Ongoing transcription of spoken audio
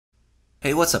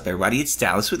Hey, what's up everybody, it's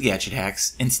Dallas with Gadget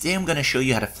Hacks, and today I'm going to show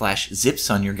you how to flash zips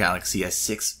on your Galaxy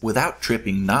S6 without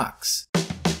tripping KNOX.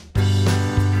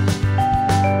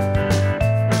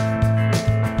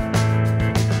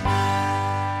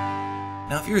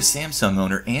 Now if you're a Samsung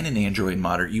owner and an Android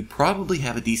modder, you probably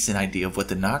have a decent idea of what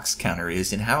the KNOX counter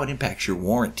is and how it impacts your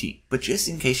warranty. But just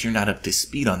in case you're not up to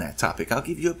speed on that topic, I'll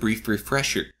give you a brief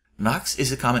refresher. KNOX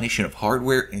is a combination of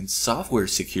hardware and software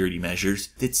security measures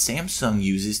that Samsung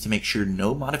uses to make sure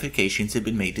no modifications have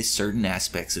been made to certain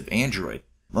aspects of Android.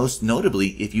 Most notably,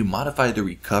 if you modify the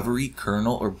recovery,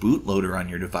 kernel, or bootloader on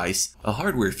your device, a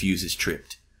hardware fuse is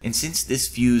tripped. And since this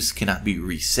fuse cannot be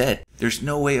reset, there's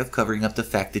no way of covering up the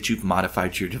fact that you've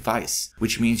modified your device,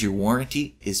 which means your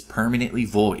warranty is permanently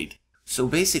void. So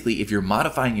basically, if you're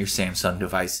modifying your Samsung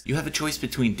device, you have a choice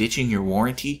between ditching your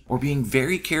warranty or being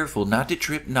very careful not to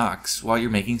trip KNOX while you're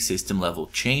making system level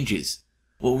changes.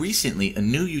 Well, recently, a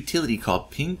new utility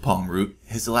called PingPongRoot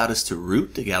has allowed us to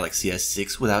root the Galaxy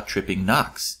S6 without tripping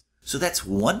KNOX. So that's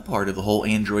one part of the whole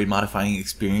Android modifying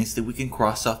experience that we can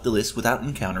cross off the list without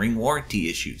encountering warranty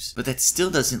issues. But that still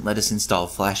doesn't let us install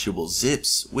flashable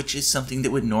zips, which is something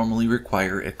that would normally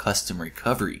require a custom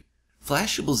recovery.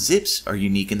 Flashable zips are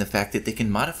unique in the fact that they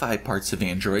can modify parts of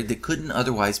Android that couldn't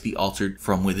otherwise be altered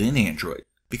from within Android.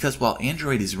 Because while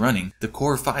Android is running, the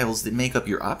core files that make up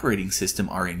your operating system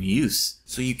are in use,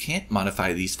 so you can't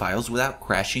modify these files without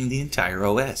crashing the entire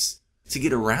OS. To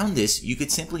get around this, you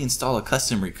could simply install a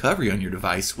custom recovery on your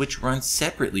device which runs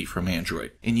separately from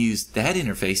Android, and use that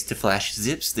interface to flash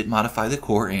zips that modify the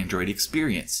core Android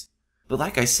experience. But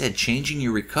like I said, changing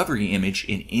your recovery image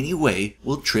in any way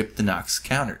will trip the KNOX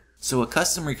counter. So a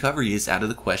custom recovery is out of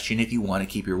the question if you want to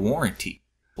keep your warranty.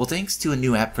 Well, thanks to a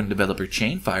new app from developer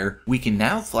Chainfire, we can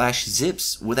now flash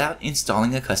zips without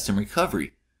installing a custom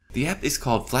recovery. The app is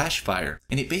called FlashFire,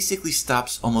 and it basically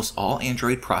stops almost all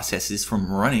Android processes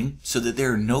from running so that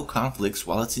there are no conflicts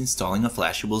while it's installing a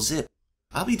flashable zip.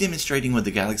 I'll be demonstrating with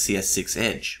the Galaxy S6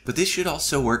 Edge, but this should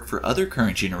also work for other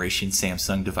current generation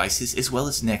Samsung devices as well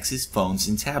as Nexus phones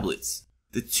and tablets.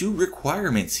 The two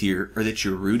requirements here are that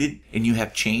you're rooted and you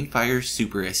have Chainfire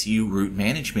Super SU root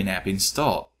management app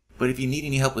installed. But if you need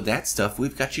any help with that stuff,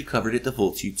 we've got you covered at the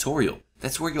full tutorial.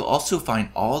 That's where you'll also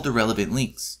find all the relevant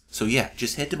links. So yeah,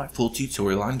 just head to my full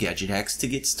tutorial on Gadget Hacks to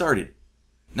get started.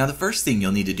 Now the first thing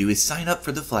you'll need to do is sign up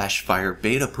for the FlashFire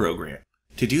beta program.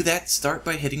 To do that, start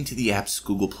by heading to the app's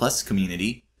Google Plus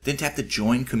community, then tap the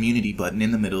Join Community button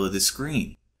in the middle of the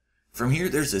screen. From here,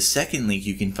 there's a second link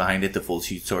you can find at the full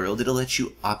tutorial that'll let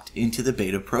you opt into the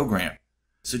beta program.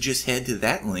 So just head to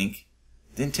that link,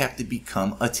 then tap the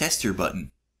Become a Tester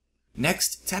button.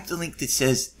 Next, tap the link that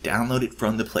says Download it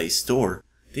from the Play Store.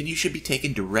 Then you should be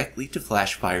taken directly to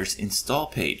FlashFire's install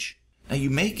page. Now you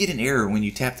may get an error when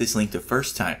you tap this link the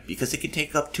first time, because it can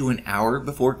take up to an hour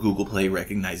before Google Play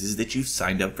recognizes that you've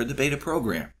signed up for the beta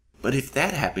program. But if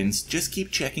that happens, just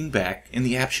keep checking back and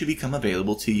the app should become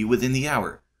available to you within the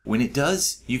hour. When it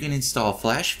does, you can install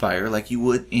FlashFire like you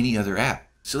would any other app.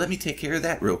 So let me take care of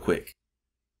that real quick.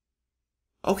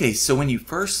 Okay, so when you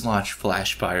first launch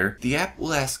FlashFire, the app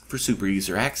will ask for super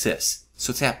user access.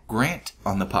 So tap Grant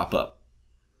on the pop-up.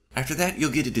 After that,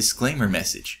 you'll get a disclaimer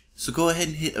message. So go ahead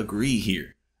and hit Agree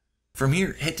here. From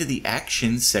here, head to the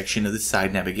Actions section of the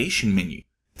side navigation menu.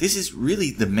 This is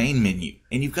really the main menu,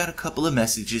 and you've got a couple of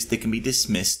messages that can be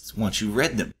dismissed once you've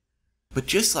read them. But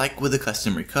just like with a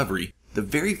custom recovery, the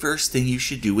very first thing you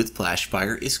should do with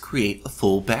FlashFire is create a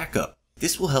full backup.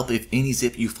 This will help if any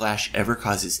zip you flash ever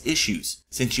causes issues,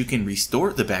 since you can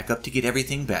restore the backup to get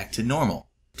everything back to normal.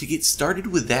 To get started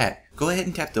with that, go ahead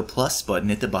and tap the plus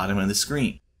button at the bottom of the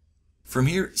screen. From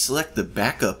here, select the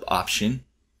backup option,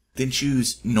 then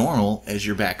choose Normal as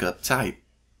your backup type.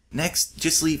 Next,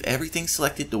 just leave everything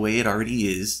selected the way it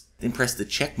already is, then press the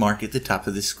check mark at the top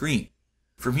of the screen.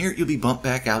 From here, you'll be bumped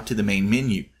back out to the main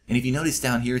menu. And if you notice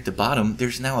down here at the bottom,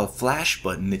 there's now a flash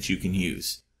button that you can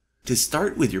use. To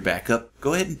start with your backup,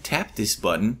 go ahead and tap this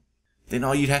button. Then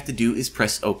all you'd have to do is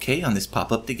press OK on this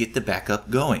pop-up to get the backup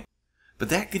going. But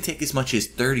that can take as much as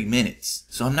 30 minutes,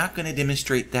 so I'm not going to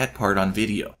demonstrate that part on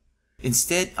video.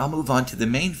 Instead, I'll move on to the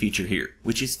main feature here,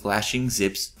 which is flashing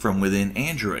zips from within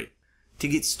Android. To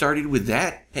get started with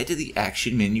that, head to the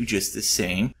Action menu just the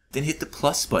same, then hit the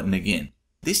plus button again.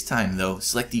 This time though,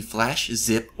 select the Flash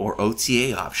Zip or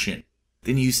OTA option.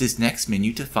 Then use this next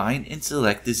menu to find and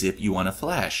select the zip you want to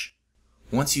flash.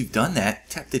 Once you've done that,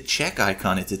 tap the check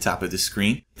icon at the top of the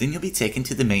screen, then you'll be taken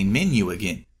to the main menu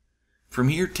again. From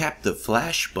here, tap the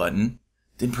Flash button,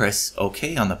 then press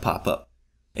OK on the pop-up.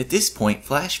 At this point,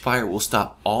 FlashFire will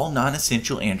stop all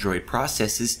non-essential Android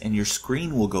processes and your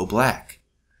screen will go black.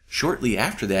 Shortly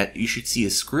after that, you should see a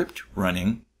script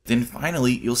running. Then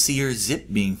finally, you'll see your zip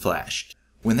being flashed.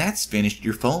 When that's finished,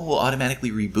 your phone will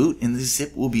automatically reboot and the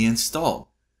zip will be installed.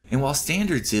 And while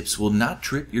standard zips will not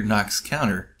trip your KNOX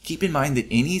counter, keep in mind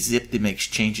that any zip that makes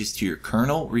changes to your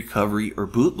kernel, recovery, or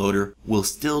bootloader will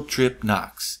still trip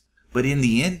KNOX. But in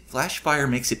the end, FlashFire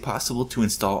makes it possible to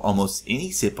install almost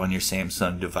any zip on your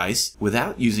Samsung device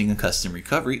without using a custom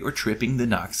recovery or tripping the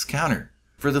KNOX counter.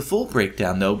 For the full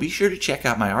breakdown though, be sure to check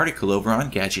out my article over on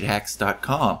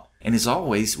GadgetHacks.com. And as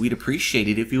always, we'd appreciate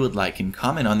it if you would like and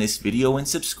comment on this video and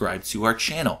subscribe to our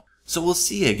channel. So we'll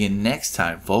see you again next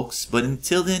time, folks, but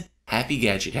until then, happy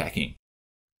gadget hacking.